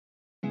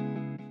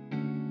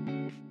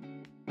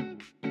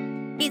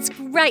It's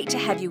great to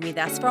have you with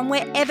us from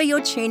wherever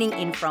you're tuning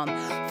in from.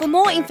 For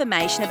more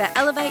information about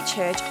Elevate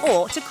Church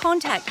or to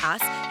contact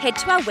us, head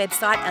to our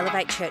website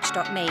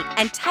elevatechurch.me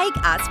and take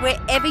us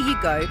wherever you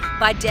go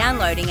by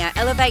downloading our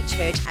Elevate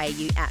Church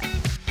AU app.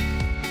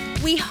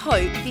 We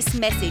hope this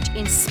message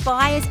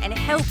inspires and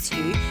helps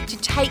you to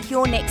take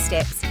your next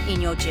steps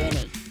in your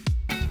journey.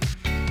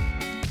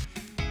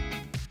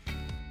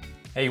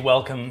 Hey,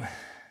 welcome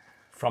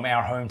from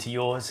our home to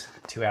yours,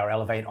 to our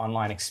Elevate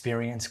online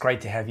experience.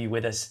 Great to have you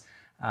with us,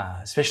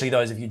 especially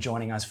those of you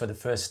joining us for the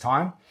first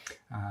time.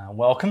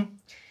 Welcome.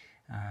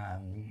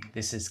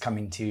 This is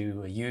coming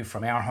to you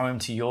from our home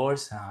to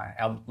yours.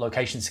 Our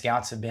location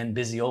scouts have been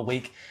busy all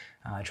week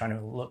trying to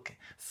look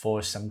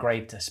for some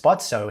great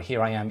spots. So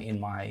here I am in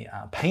my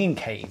pain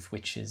cave,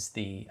 which is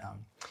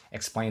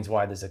explains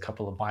why there's a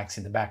couple of bikes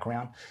in the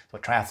background.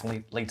 What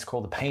triathletes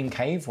call the pain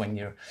cave when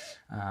you're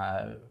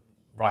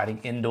riding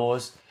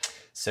indoors.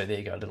 So there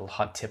you go, a little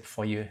hot tip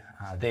for you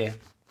there.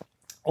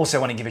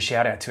 Also want to give a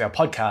shout out to our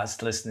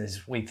podcast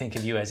listeners. We think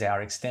of you as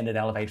our extended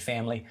Elevate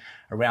family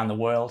around the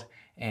world,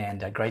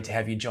 and great to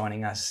have you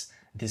joining us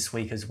this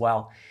week as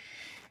well.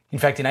 In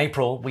fact, in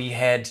April, we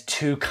had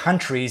 2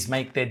 countries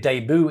make their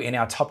debut in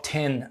our top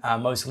 10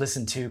 most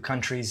listened to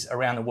countries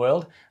around the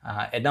world.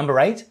 At number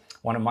 8,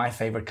 one of my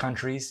favorite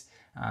countries,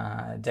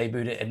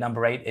 debuted at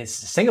number 8 is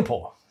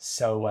Singapore.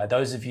 So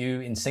those of you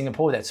in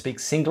Singapore that speak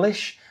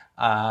Singlish,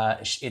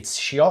 it's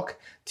Shiok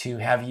to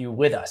have you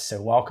with us,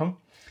 so welcome.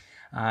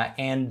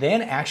 And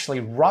then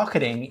actually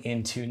rocketing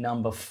into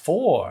number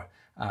 4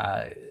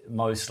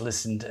 most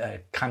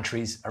listened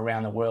countries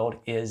around the world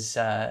is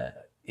a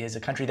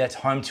country that's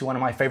home to one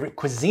of my favorite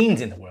cuisines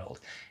in the world,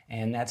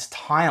 and that's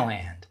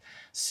Thailand.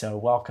 So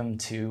welcome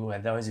to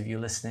those of you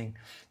listening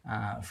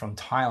from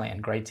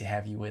Thailand. Great to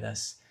have you with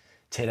us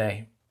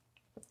today.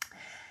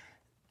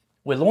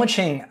 We're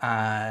launching,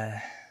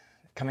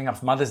 coming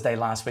up Mother's Day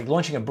last week,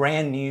 launching a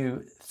brand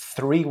new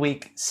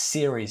 3-week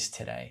series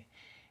today.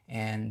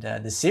 And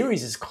the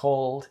series is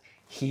called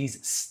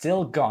He's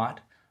Still Got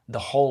the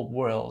Whole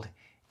World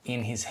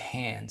in His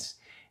Hands.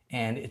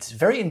 And it's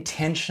very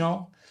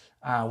intentional.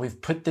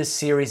 We've put this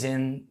series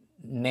in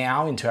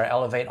now into our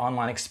Elevate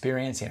online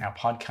experience in our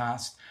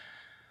podcast,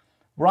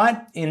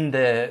 right in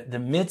the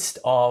midst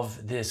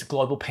of this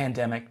global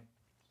pandemic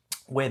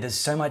where there's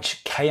so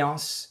much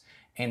chaos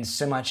and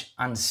so much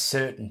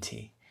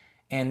uncertainty.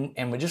 And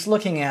we're just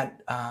looking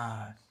at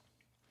a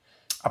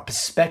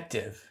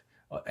perspective,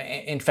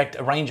 in fact,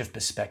 a range of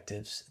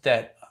perspectives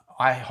that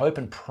I hope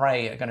and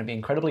pray are going to be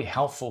incredibly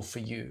helpful for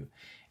you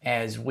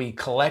as we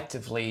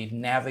collectively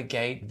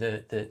navigate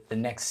the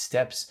next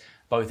steps,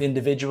 both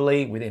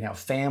individually, within our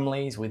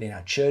families, within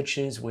our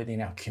churches,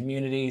 within our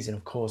communities, and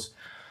of course,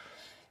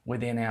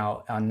 within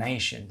our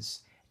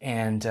nations.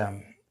 And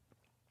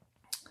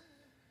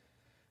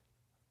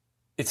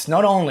it's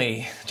not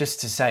only, just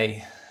to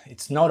say,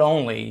 it's not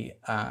only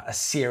a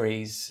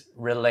series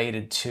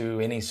related to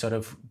any sort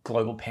of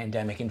global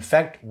pandemic. In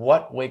fact,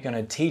 what we're going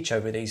to teach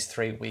over these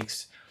 3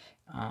 weeks,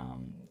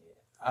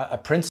 a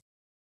principle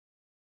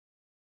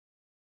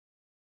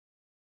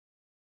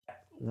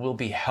will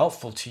be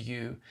helpful to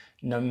you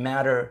no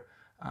matter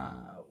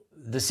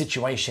the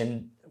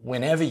situation,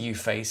 whenever you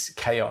face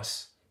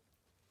chaos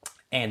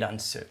and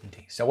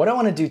uncertainty. So what I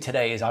want to do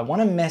today is I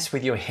want to mess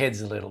with your heads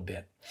a little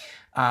bit.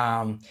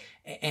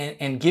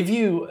 And give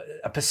you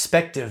a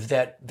perspective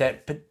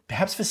that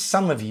perhaps for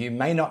some of you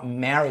may not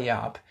marry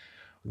up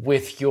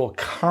with your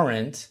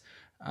current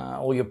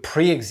or your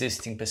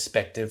pre-existing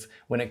perspective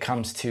when it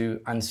comes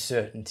to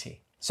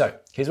uncertainty. So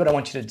here's what I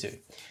want you to do.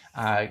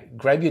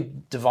 Grab your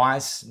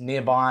device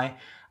nearby,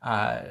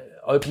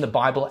 open the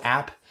Bible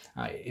app.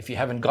 If you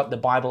haven't got the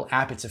Bible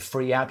app, it's a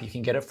free app. You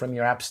can get it from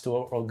your App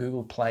Store or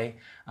Google Play.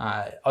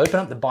 Open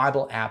up the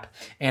Bible app,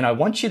 and I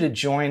want you to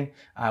join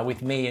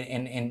with me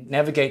and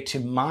navigate to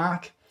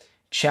Mark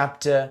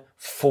chapter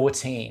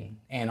 14.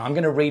 And I'm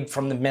going to read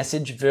from the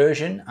Message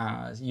version.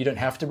 You don't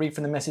have to read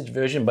from the Message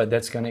version, but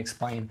that's going to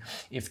explain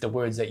if the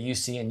words that you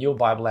see in your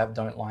Bible app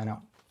don't line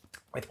up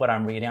with what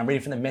I'm reading. I'm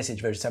reading from the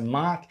Message version. So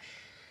Mark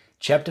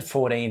chapter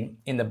 14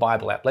 in the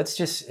Bible app. Let's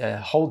just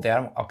hold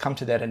that. I'll come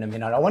to that in a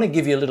minute. I want to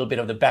give you a little bit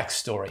of the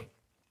backstory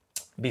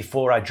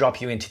before I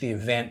drop you into the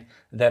event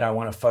that I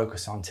want to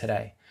focus on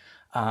today.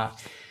 The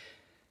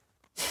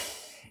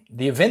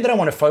event that I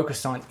want to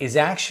focus on is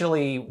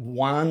actually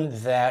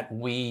one that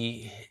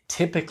we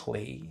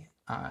typically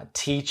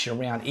teach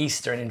around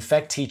Easter, and in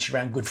fact teach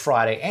around Good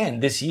Friday.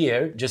 And this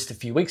year, just a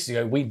few weeks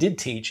ago, we did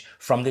teach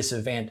from this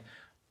event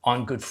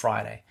on Good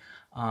Friday.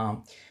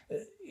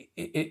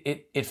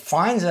 It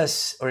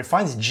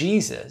finds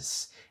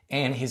Jesus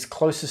and his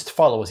closest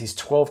followers, his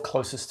 12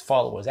 closest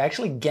followers,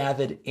 actually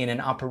gathered in an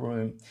upper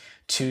room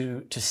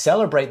to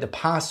celebrate the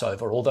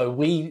Passover. Although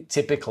we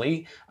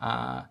typically,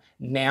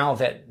 now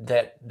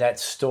that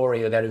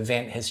story or that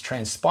event has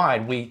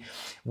transpired,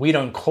 we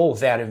don't call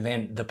that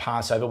event the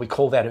Passover. We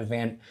call that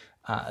event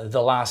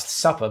the Last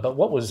Supper. But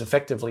what was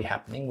effectively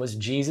happening was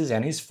Jesus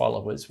and his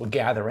followers were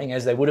gathering,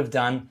 as they would have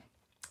done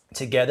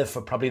together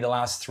for probably the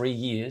last 3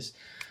 years,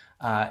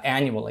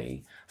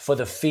 annually for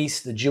the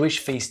feast, the Jewish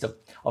feast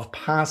of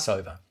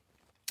Passover.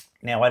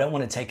 Now, I don't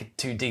want to take a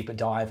too deep a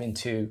dive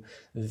into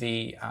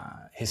the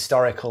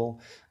historical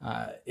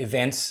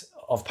events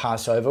of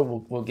Passover.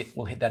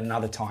 We'll hit that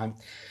another time.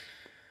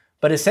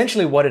 But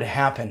essentially what had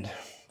happened,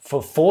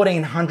 for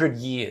 1400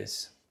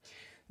 years,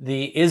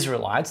 the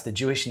Israelites, the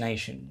Jewish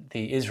nation,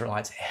 the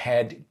Israelites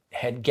had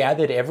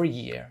gathered every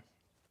year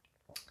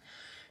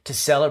to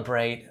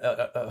celebrate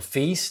a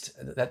feast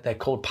that they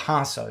called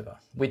Passover,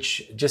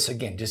 which just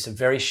a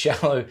very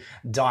shallow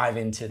dive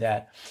into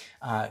that,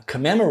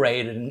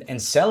 commemorated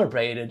and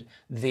celebrated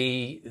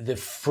the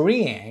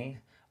freeing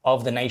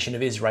of the nation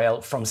of Israel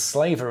from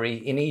slavery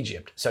in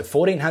Egypt. So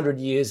 1400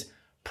 years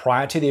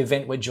prior to the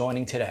event we're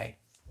joining today,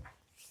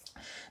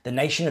 the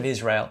nation of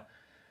Israel,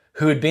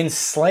 who had been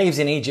slaves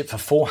in Egypt for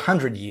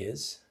 400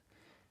 years,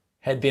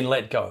 had been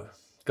let go.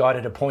 God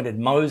had appointed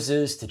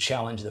Moses to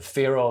challenge the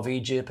Pharaoh of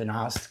Egypt and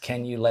asked,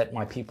 "Can you let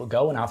my people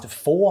go?" And after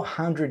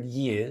 400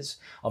 years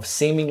of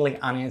seemingly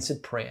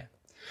unanswered prayer,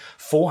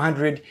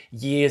 400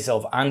 years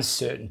of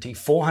uncertainty,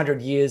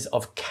 400 years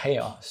of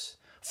chaos,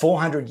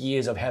 400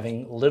 years of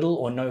having little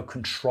or no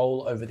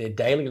control over their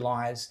daily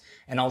lives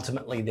and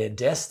ultimately their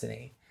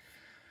destiny,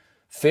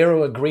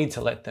 Pharaoh agreed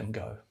to let them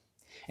go.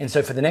 And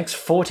so for the next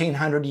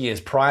 1400 years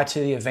prior to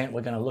the event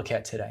we're going to look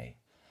at today,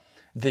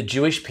 the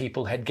Jewish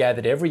people had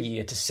gathered every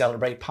year to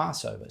celebrate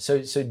Passover.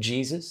 So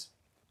Jesus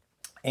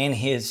and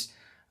his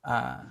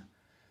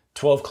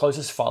 12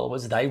 closest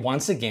followers, they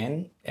once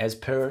again, as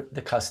per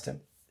the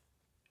custom,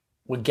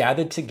 were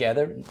gathered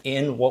together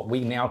in what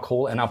we now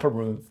call an upper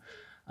room,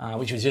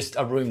 which was just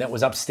a room that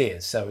was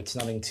upstairs. So it's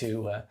nothing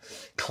too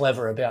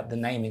clever about the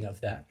naming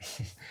of that.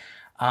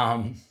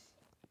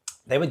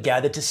 They were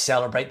gathered to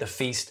celebrate the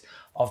feast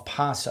of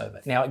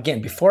Passover. Now,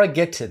 again, before I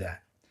get to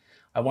that,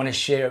 I want to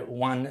share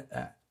one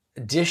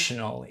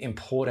additional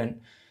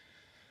important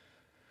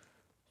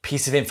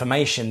piece of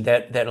information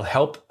that'll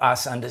help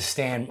us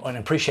understand and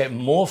appreciate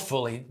more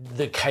fully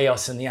the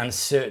chaos and the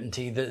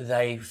uncertainty that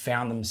they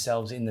found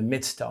themselves in the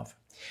midst of.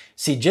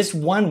 See, just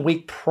 1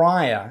 week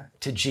prior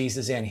to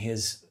Jesus and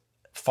his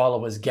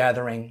followers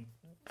gathering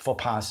for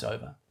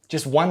Passover,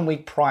 just 1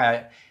 week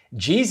prior,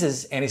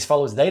 Jesus and his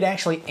followers, they'd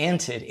actually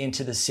entered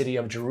into the city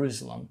of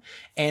Jerusalem.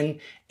 And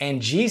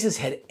Jesus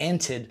had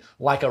entered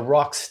like a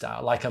rock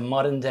star, like a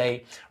modern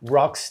day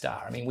rock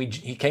star. I mean,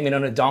 he came in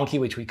on a donkey,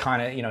 which we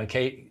kind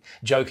of,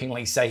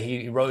 jokingly say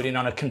he rode in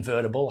on a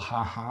convertible.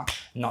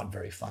 Not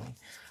very funny.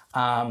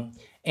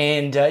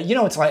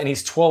 It's like, and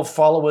his 12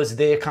 followers,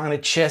 they're kind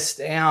of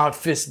chest out,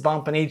 fist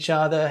bumping each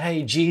other.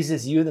 "Hey,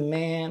 Jesus, you're the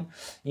man."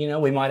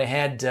 We might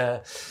have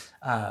had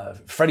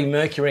Freddie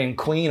Mercury and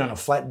Queen on a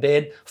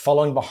flatbed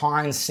following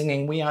behind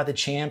singing "We Are the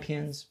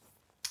Champions."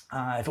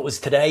 If it was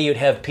today, you'd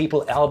have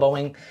people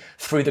elbowing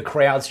through the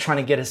crowds trying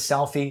to get a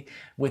selfie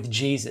with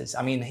Jesus.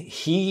 I mean,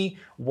 he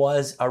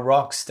was a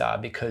rock star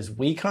because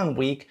week on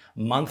week,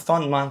 month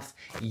on month,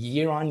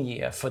 year on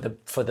year, for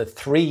the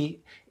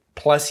 3+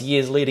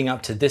 years leading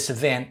up to this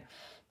event,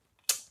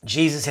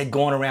 Jesus had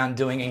gone around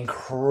doing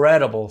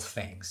incredible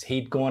things.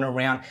 He'd gone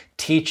around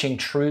teaching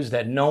truths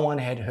that no one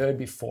had heard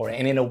before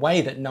and in a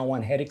way that no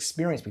one had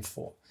experienced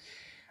before.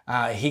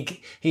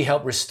 He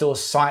helped restore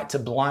sight to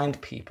blind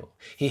people.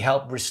 He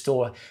helped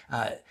restore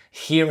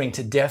hearing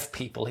to deaf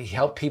people. He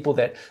helped people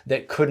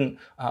that couldn't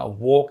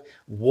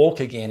walk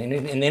again.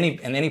 And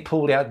then he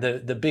pulled out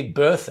the Big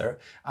Bertha,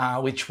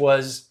 which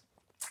was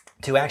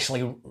to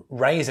actually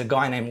raise a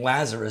guy named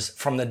Lazarus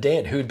from the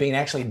dead, who'd been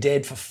actually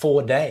dead for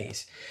 4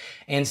 days.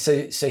 And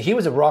so he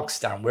was a rock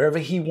star. Wherever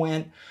he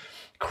went,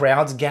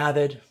 crowds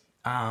gathered.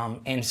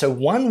 And so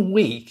 1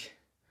 week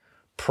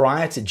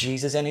prior to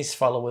Jesus and his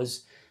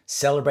followers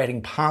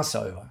celebrating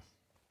Passover,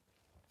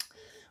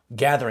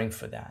 gathering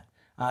for that,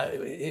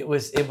 it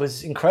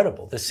was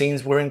incredible. The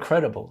scenes were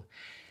incredible.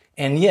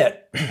 And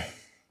yet,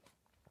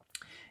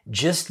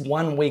 just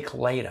 1 week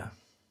later,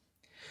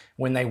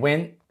 when they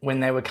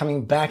were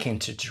coming back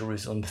into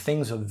Jerusalem,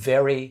 things were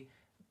very,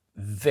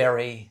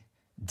 very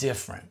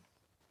different.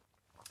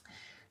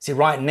 See,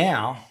 right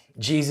now,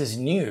 Jesus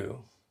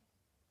knew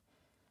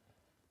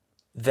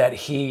that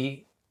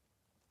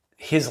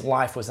his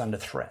life was under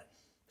threat.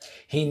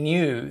 He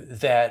knew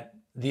that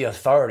the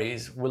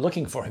authorities were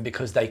looking for him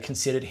because they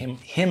considered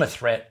him a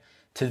threat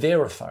to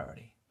their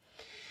authority.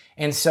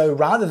 And so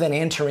rather than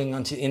entering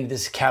into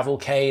this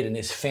cavalcade and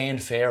this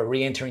fanfare,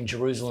 re-entering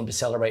Jerusalem to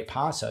celebrate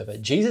Passover,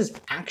 Jesus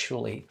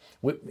actually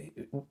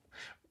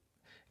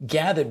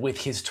gathered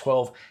with his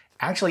 12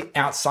 actually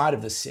outside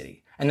of the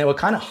city, and they were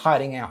kind of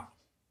hiding out.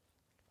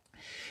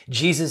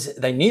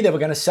 They knew they were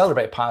going to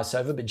celebrate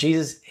Passover, but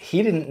Jesus,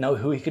 he didn't know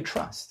who he could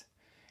trust.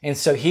 And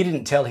so he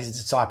didn't tell his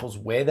disciples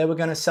where they were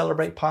going to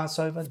celebrate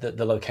Passover,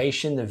 the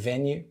location, the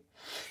venue.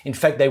 In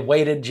fact,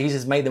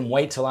 Jesus made them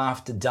wait till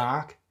after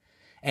dark.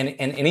 And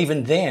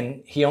even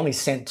then, he only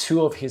sent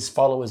 2 of his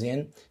followers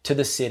in to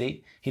the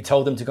city. He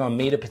told them to go and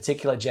meet a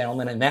particular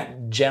gentleman, and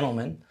that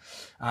gentleman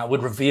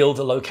would reveal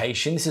the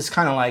location. This is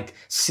kind of like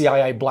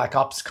CIA Black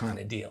Ops kind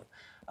of deal.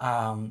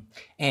 And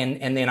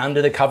then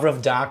under the cover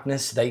of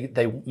darkness,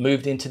 they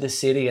moved into the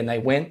city and they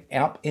went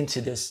up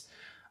into this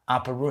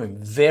upper room.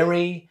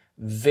 Very,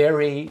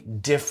 very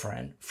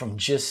different from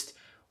just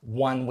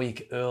 1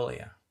 week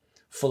earlier,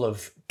 full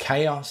of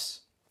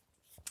chaos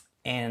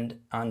and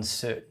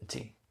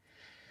uncertainty.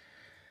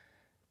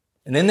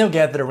 And then they're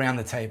gathered around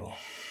the table.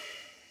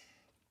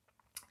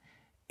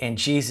 And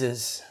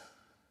Jesus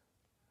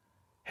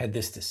had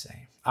this to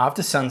say.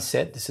 After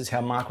sunset, this is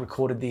how Mark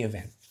recorded the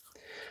event.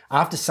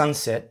 After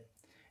sunset,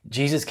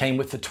 Jesus came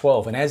with the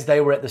 12, and as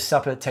they were at the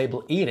supper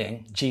table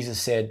eating, Jesus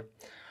said,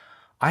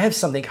 I have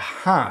something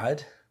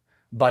hard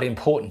but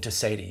important to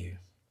say to you.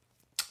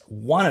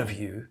 One of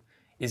you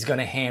is going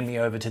to hand me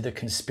over to the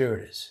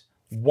conspirators,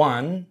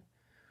 one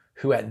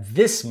who at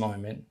this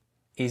moment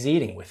is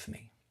eating with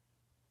me.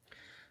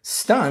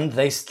 Stunned,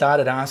 they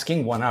started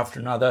asking one after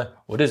another,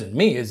 well, it isn't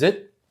me, is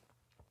it?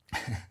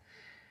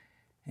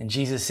 And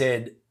Jesus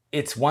said,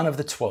 it's one of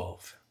the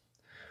 12,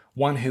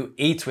 one who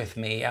eats with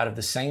me out of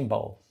the same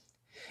bowl.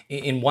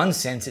 In one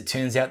sense, it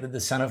turns out that the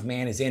Son of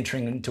Man is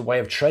entering into a way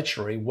of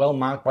treachery, well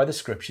marked by the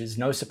scriptures,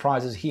 no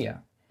surprises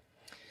here.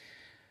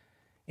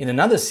 In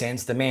another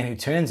sense, the man who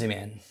turns him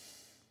in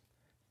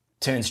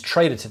turns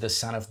traitor to the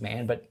Son of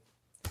Man, but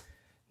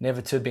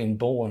never to have been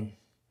born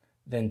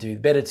than do,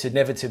 better to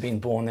never to have been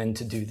born than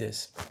to do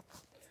this.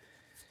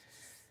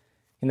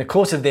 In the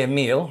course of their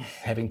meal,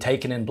 having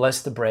taken and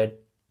blessed the bread,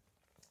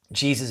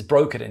 Jesus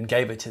broke it and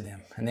gave it to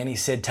them. And then he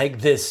said,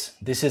 take this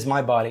is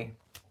my body.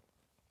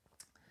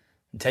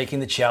 And taking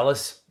the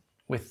chalice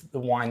with the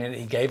wine in it,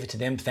 he gave it to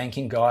them,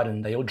 thanking God,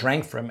 and they all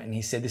drank from it. And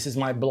he said, this is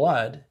my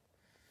blood,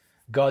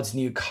 God's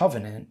new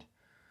covenant,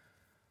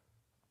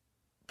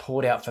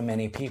 poured out for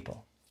many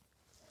people.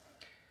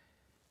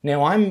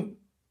 Now, I'm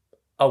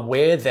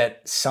aware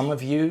that some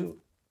of you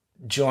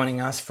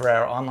joining us for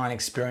our online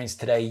experience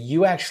today,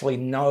 you actually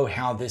know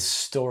how this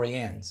story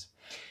ends.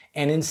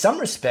 And in some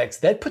respects,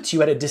 that puts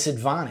you at a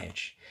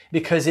disadvantage,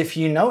 because if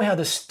you know how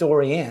the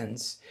story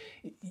ends,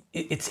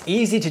 it's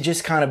easy to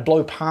just kind of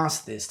blow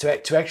past this,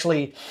 to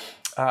actually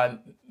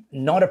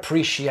not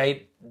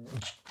appreciate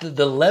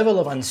the level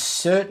of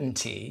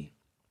uncertainty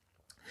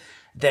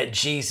that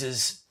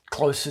Jesus'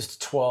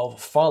 closest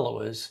 12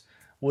 followers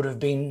would have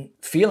been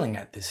feeling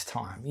at this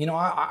time. You know,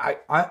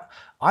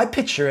 I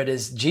picture it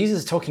as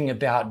Jesus talking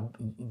about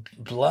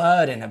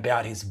blood and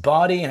about his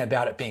body and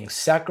about it being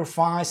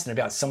sacrificed and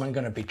about someone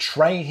going to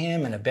betray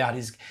him and about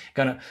he's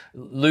going to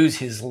lose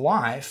his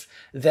life,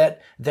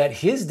 that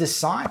his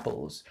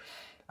disciples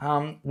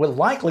were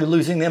likely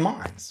losing their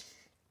minds.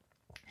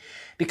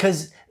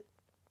 Because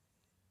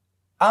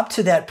up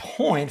to that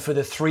point, for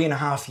the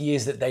 3.5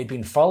 years that they'd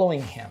been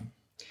following him,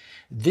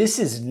 this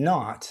is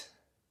not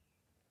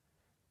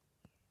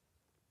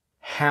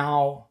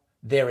how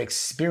their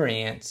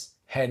experience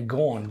had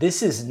gone.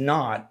 This is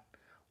not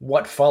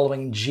what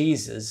following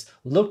Jesus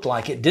looked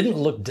like. It didn't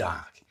look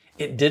dark.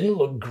 It didn't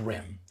look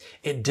grim.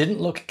 It didn't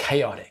look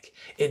chaotic.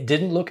 It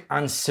didn't look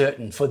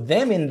uncertain. For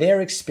them, in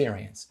their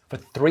experience, for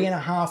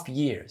 3.5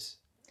 years,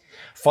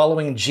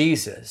 following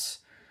Jesus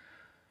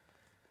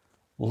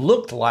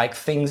looked like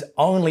things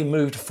only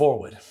moved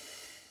forward,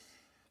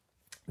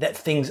 that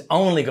things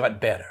only got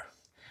better,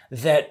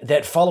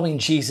 that following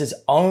Jesus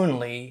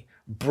only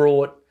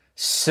brought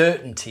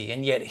certainty.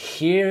 And yet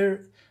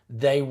here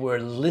they were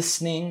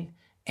listening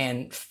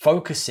and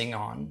focusing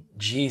on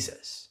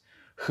Jesus,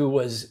 who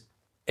was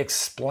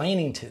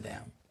explaining to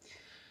them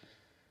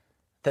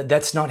that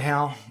that's not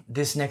how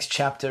this next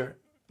chapter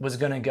was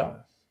going to go.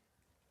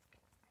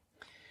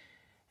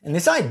 And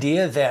this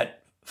idea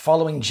that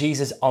following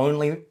Jesus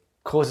only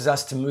causes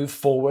us to move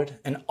forward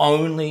and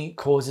only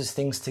causes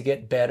things to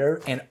get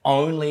better and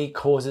only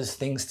causes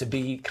things to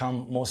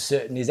become more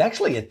certain is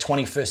actually a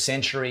 21st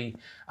century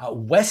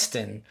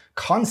Western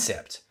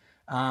concept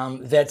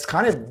that's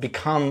kind of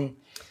become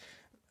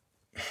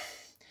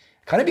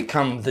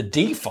the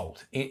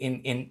default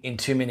in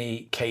too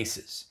many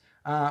cases.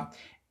 And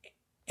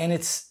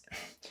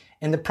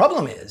the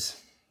problem is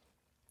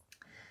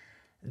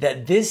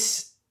that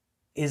this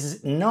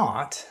is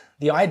not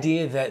the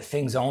idea that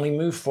things only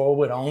move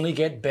forward, only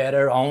get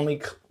better,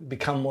 only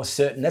become more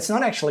certain. That's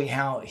not actually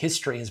how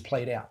history has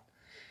played out.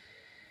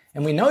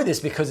 And we know this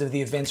because of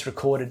the events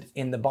recorded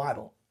in the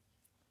Bible.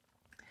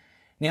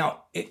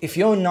 Now, if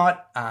you're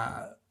not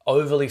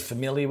overly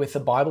familiar with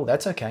the Bible,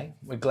 that's okay.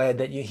 We're glad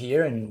that you're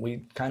here, and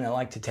we kind of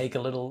like to take a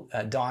little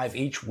dive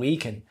each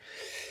week and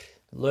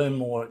learn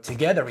more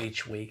together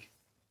each week.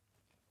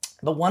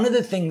 But one of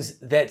the things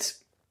that's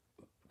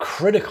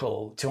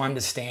critical to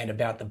understand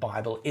about the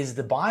Bible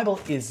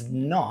is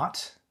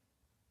not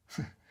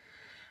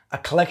a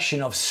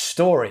collection of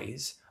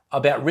stories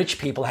about rich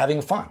people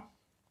having fun.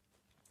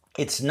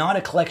 It's not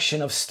a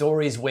collection of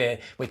stories where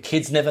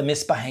kids never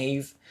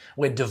misbehave,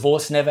 where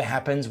divorce never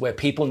happens, where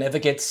people never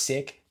get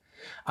sick,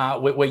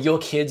 where your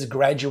kids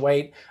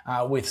graduate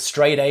with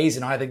straight A's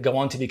and either go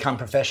on to become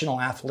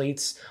professional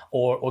athletes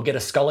or get a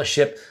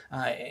scholarship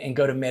and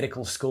go to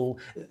medical school.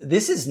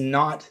 This is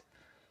not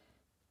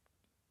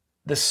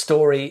the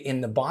story in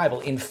the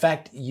Bible. In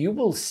fact, you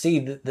will see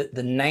that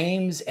the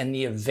names and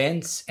the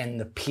events and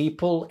the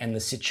people and the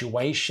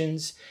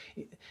situations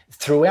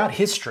throughout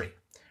history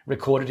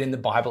recorded in the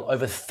Bible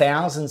over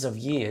thousands of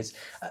years.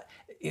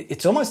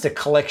 It's almost a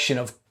collection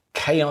of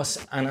chaos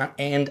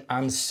and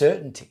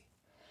uncertainty.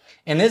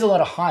 And there's a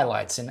lot of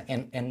highlights,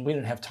 and we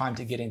don't have time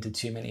to get into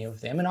too many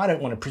of them. And I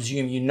don't want to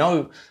presume you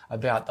know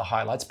about the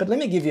highlights, but let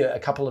me give you a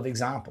couple of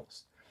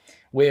examples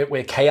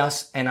where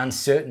chaos and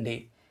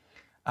uncertainty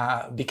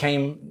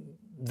became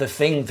the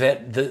thing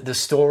that the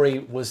story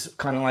was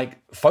kind of like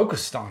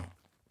focused on.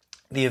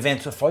 The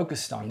events were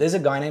focused on. There's a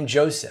guy named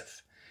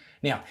Joseph.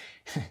 Now,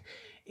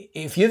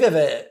 if you've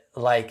ever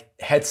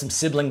had some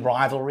sibling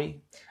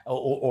rivalry,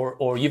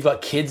 or you've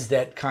got kids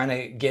that kind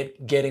of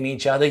get in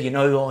each other,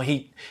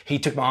 he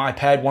took my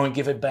iPad, won't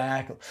give it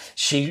back.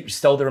 She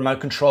stole the remote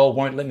control,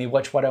 won't let me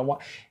watch what I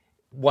want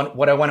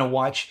to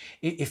watch.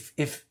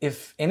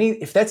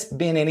 If that's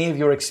been any of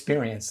your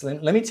experience,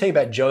 let me tell you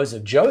about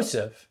Joseph.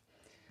 Joseph,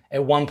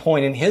 at one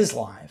point in his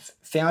life,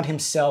 found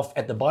himself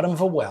at the bottom of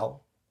a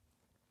well,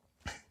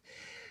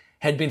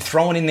 had been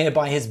thrown in there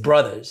by his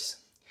brothers,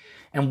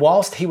 and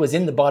whilst he was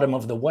in the bottom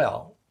of the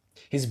well,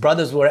 his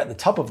brothers were at the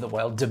top of the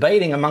well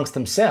debating amongst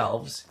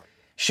themselves,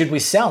 should we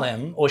sell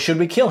him or should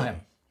we kill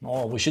him?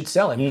 Oh, we should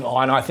sell him. Oh,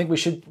 and I think we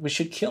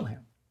should kill him.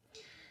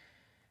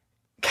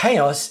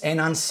 Chaos and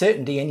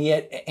uncertainty,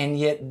 and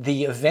yet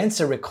the events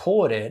are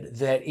recorded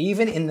that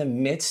even in the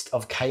midst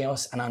of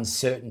chaos and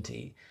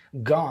uncertainty,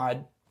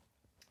 God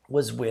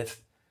was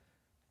with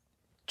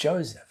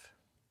Joseph.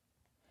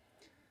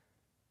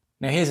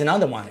 Now here's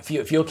another one.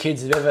 If your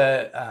kids have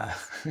ever...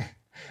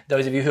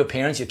 Those of you who are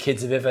parents, your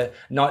kids have ever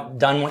not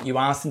done what you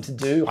asked them to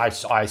do. I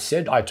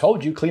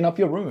told you, clean up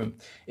your room.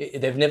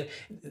 They've never.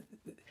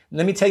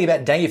 Let me tell you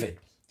about David.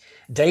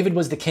 David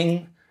was the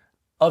king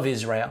of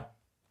Israel.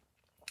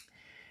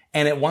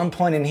 And at one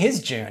point in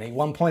his journey,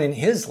 one point in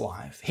his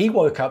life, he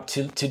woke up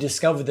to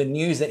discover the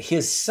news that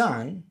his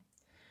son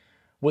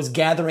was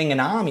gathering an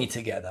army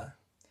together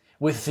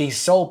with the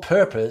sole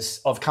purpose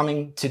of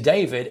coming to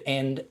David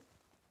and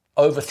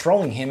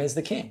overthrowing him as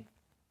the king.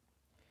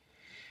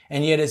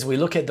 And yet, as we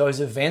look at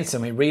those events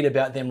and we read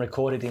about them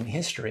recorded in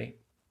history,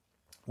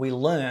 we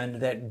learn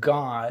that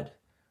God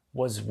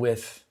was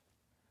with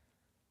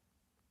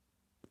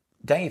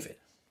David.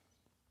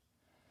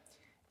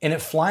 And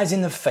it flies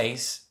in the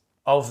face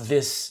of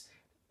this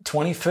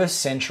 21st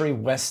century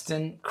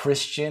Western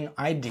Christian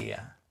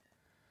idea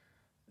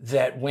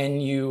that when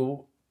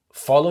you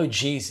follow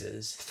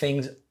Jesus,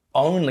 things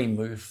only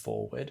move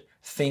forward,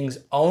 things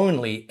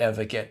only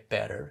ever get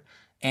better,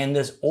 and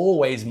there's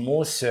always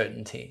more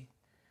certainty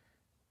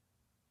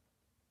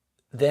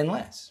than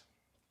less.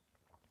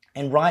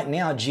 And right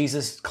now,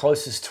 Jesus'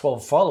 closest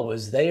 12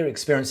 followers, they are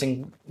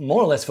experiencing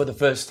more or less for the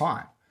first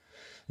time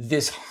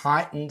this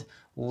heightened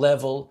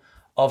level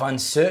of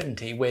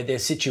uncertainty where their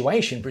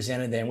situation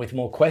presented them with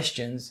more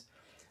questions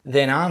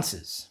than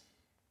answers.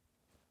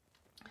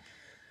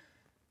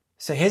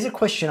 So here's a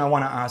question I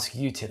want to ask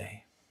you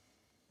today.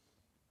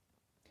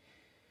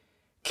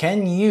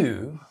 Can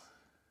you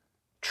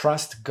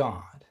trust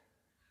God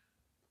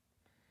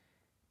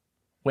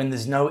when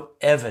there's no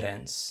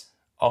evidence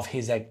of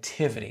his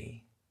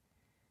activity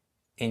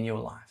in your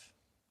life?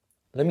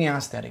 Let me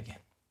ask that again.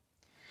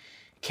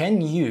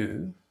 Can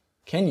you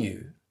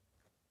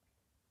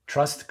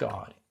trust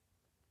God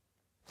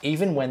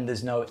even when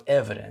there's no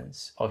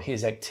evidence of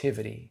his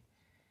activity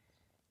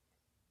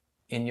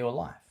in your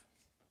life?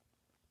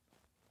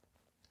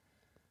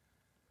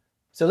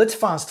 So let's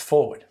fast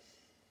forward.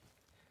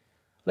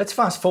 Let's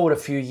fast forward a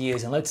few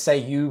years, and let's say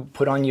you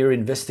put on your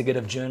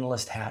investigative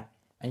journalist hat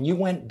and you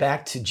went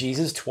back to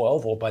Jesus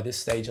 12, or by this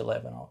stage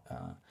 11.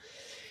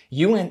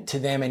 You went to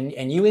them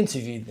and you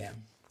interviewed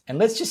them. And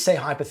let's just say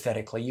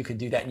hypothetically you could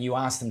do that, and you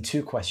asked them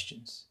two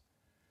questions.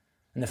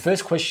 And the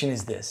first question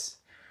is this: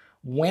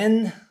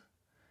 when,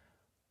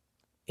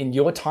 in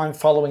your time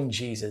following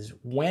Jesus,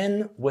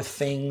 when were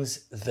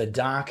things the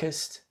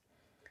darkest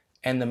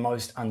and the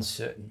most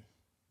uncertain?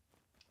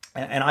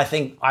 And I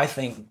think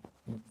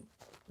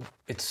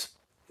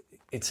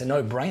it's a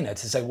no-brainer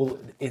to say, well,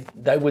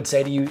 they would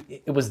say to you,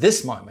 it was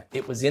this moment.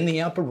 It was in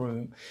the upper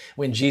room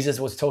when Jesus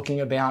was talking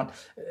about,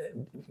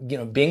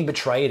 being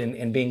betrayed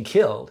and being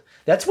killed.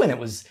 That's when it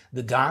was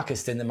the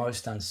darkest and the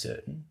most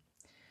uncertain.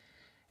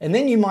 And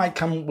then you might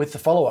come with the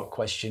follow-up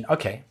question.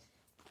 Okay,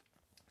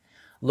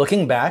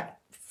 looking back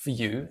for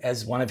you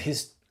as one of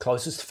his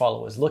closest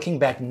followers, looking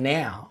back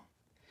now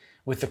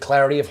with the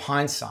clarity of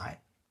hindsight,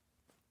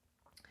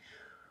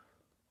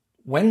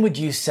 when would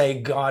you say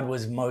God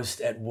was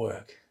most at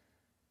work?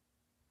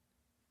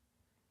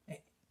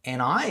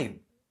 And I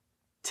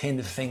tend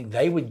to think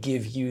they would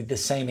give you the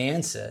same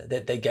answer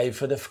that they gave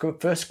for the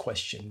first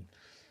question,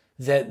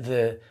 that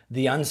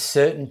the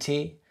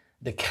uncertainty,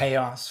 the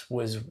chaos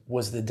was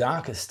the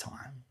darkest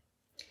time.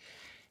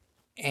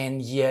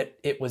 And yet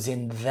it was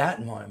in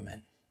that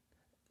moment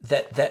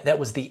that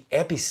was the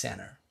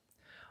epicenter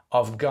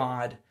of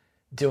God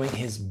doing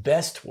his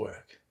best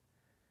work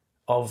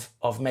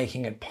of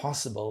making it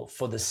possible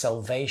for the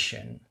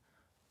salvation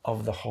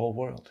of the whole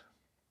world.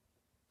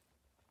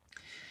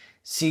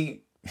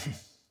 See,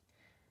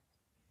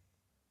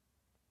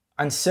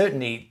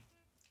 uncertainty,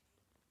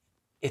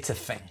 it's a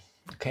thing,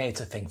 okay?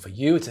 It's a thing for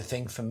you, it's a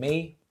thing for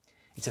me,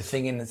 it's a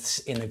thing in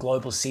the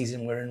global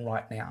season we're in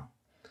right now.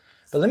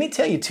 But let me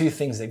tell you two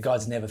things that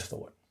God's never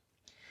thought.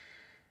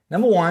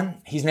 Number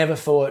one, he's never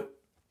thought,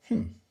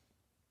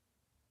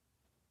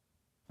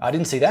 I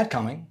didn't see that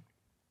coming.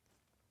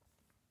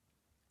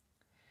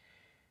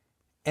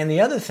 And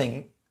the other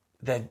thing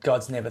that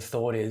God's never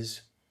thought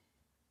is,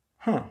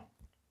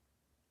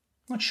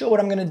 not sure what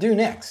I'm going to do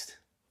next.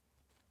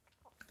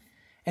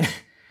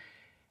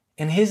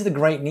 And here's the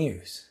great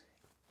news.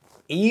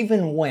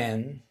 Even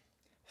when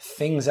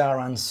things are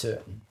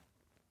uncertain,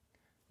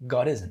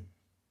 God isn't.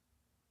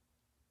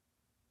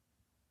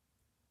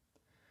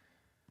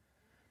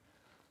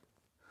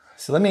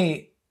 So let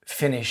me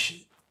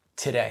finish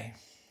today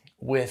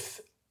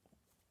with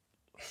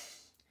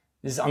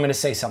this. I'm going to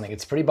say something.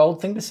 It's a pretty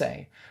bold thing to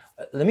say.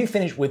 Let me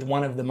finish with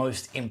one of the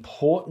most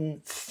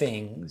important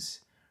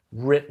things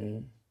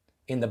written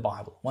in the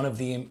Bible. One of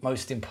the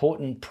most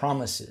important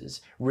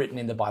promises written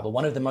in the Bible.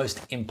 One of the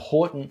most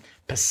important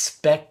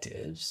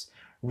perspectives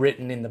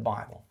written in the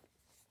Bible.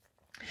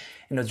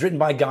 And it was written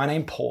by a guy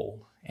named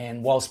Paul.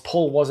 And whilst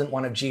Paul wasn't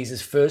one of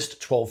Jesus'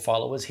 first 12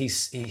 followers, he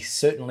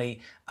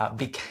certainly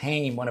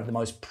became one of the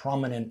most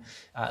prominent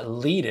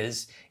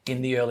leaders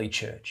in the early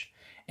church.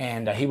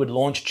 And he would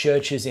launch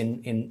churches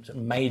in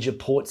major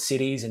port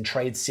cities and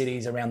trade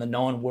cities around the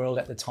known world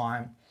at the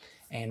time,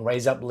 and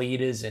raise up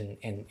leaders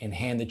and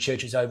hand the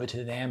churches over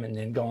to them, and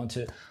then go on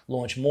to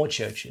launch more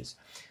churches.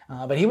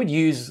 But he would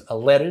use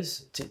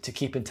letters to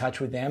keep in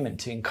touch with them and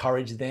to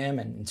encourage them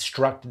and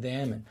instruct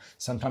them and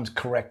sometimes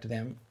correct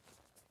them.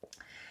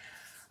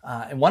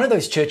 And one of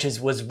those churches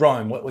was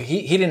Rome.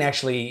 He didn't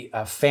actually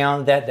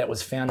found that. That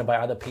was founded by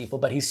other people,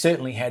 but he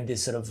certainly had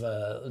this sort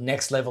of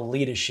next level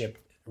leadership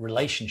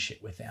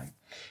relationship with them.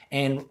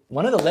 And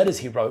one of the letters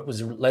he wrote was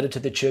a letter to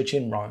the church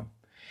in Rome.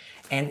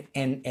 And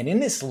in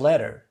this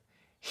letter,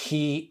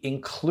 he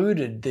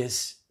included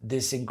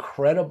this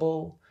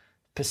incredible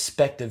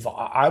perspective.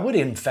 I'm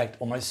going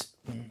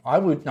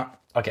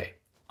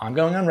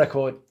on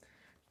record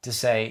to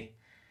say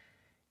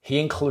he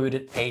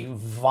included a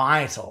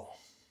vital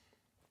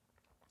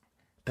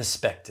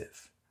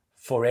perspective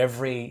for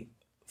every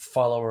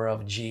follower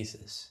of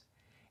Jesus.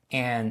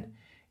 And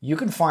you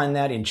can find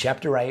that in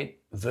chapter 8,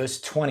 verse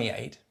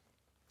 28.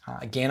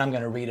 Again, I'm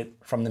going to read it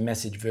from the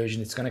Message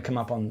version. It's going to come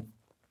up on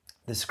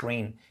the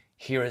screen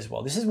here as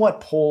well. This is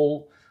what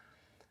Paul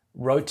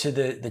wrote to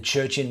the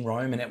church in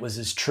Rome, and it was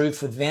as true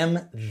for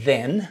them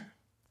then,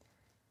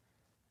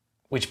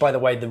 which, by the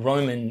way, the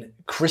Roman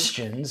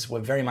Christians were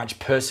very much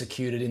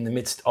persecuted in the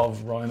midst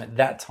of Rome at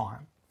that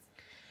time.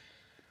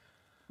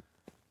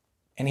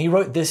 And he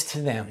wrote this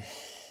to them,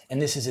 and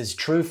this is as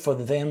true for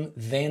them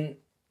then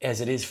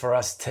as it is for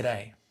us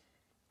today.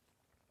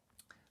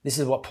 This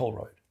is what Paul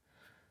wrote.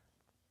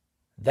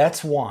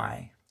 That's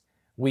why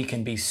we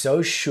can be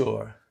so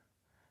sure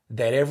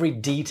that every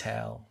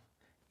detail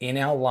in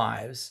our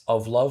lives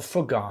of love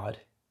for God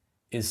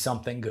is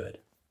something good.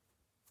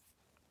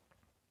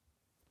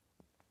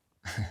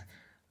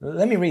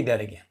 Let me read that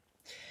again.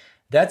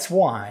 That's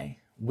why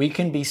we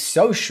can be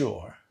so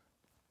sure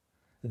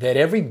that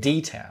every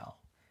detail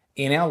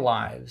in our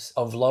lives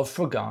of love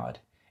for God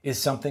is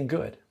something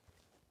good.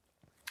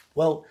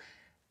 Well,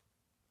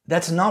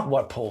 that's not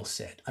what Paul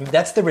said. I mean,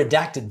 that's the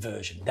redacted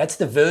version. That's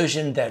the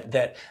version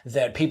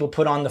that people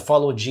put on the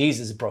Follow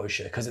Jesus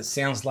brochure, because it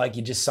sounds like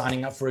you're just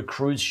signing up for a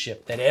cruise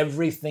ship, that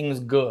everything's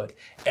good.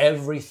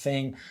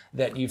 Everything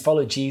that you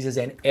follow Jesus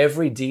and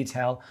every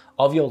detail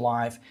of your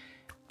life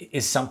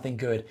is something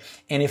good.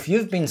 And if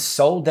you've been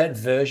sold that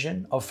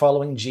version of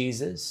following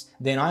Jesus,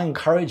 then I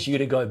encourage you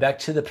to go back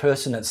to the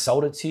person that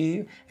sold it to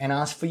you and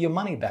ask for your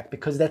money back,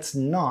 because that's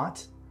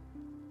not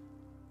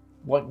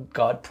what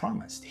God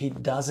promised. He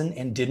doesn't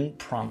and didn't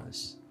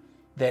promise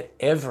that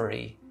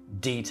every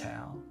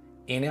detail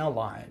in our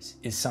lives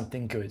is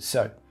something good.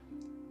 So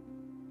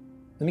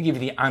let me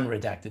give you the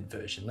unredacted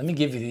version. Let me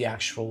give you the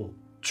actual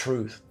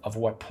truth of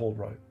what Paul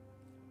wrote.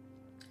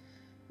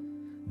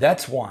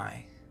 That's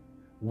why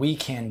we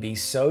can be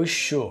so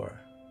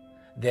sure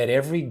that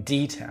every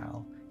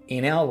detail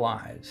in our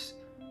lives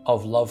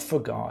of love for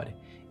God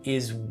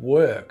is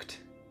worked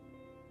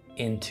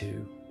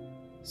into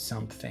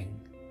something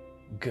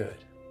good.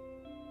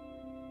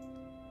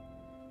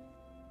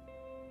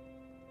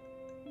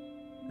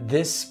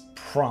 This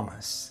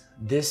promise,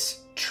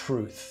 this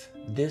truth,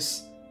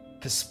 this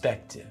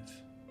perspective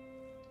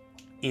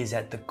is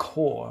at the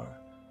core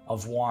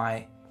of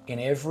why in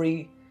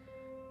every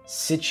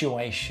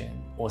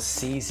situation or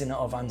season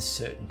of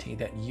uncertainty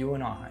that you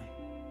and I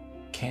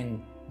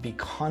can be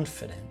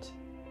confident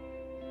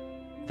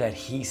that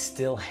He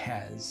still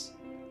has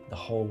the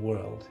whole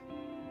world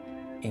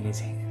in His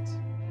hands.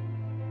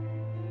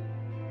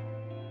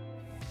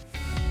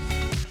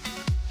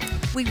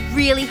 We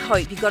really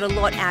hope you got a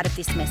lot out of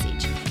this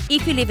message.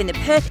 If you live in the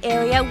Perth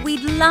area,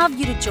 we'd love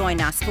you to join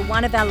us for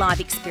one of our live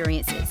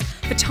experiences.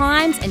 For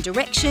times and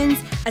directions,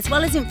 as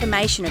well as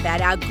information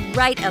about our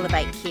great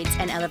Elevate Kids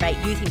and Elevate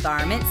Youth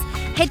environments,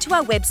 head to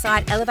our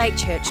website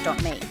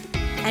elevatechurch.me.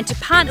 And to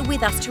partner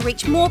with us to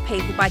reach more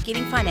people by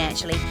giving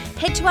financially,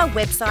 head to our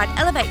website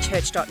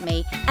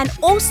elevatechurch.me and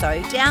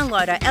also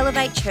download our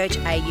Elevate Church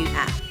AU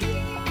app.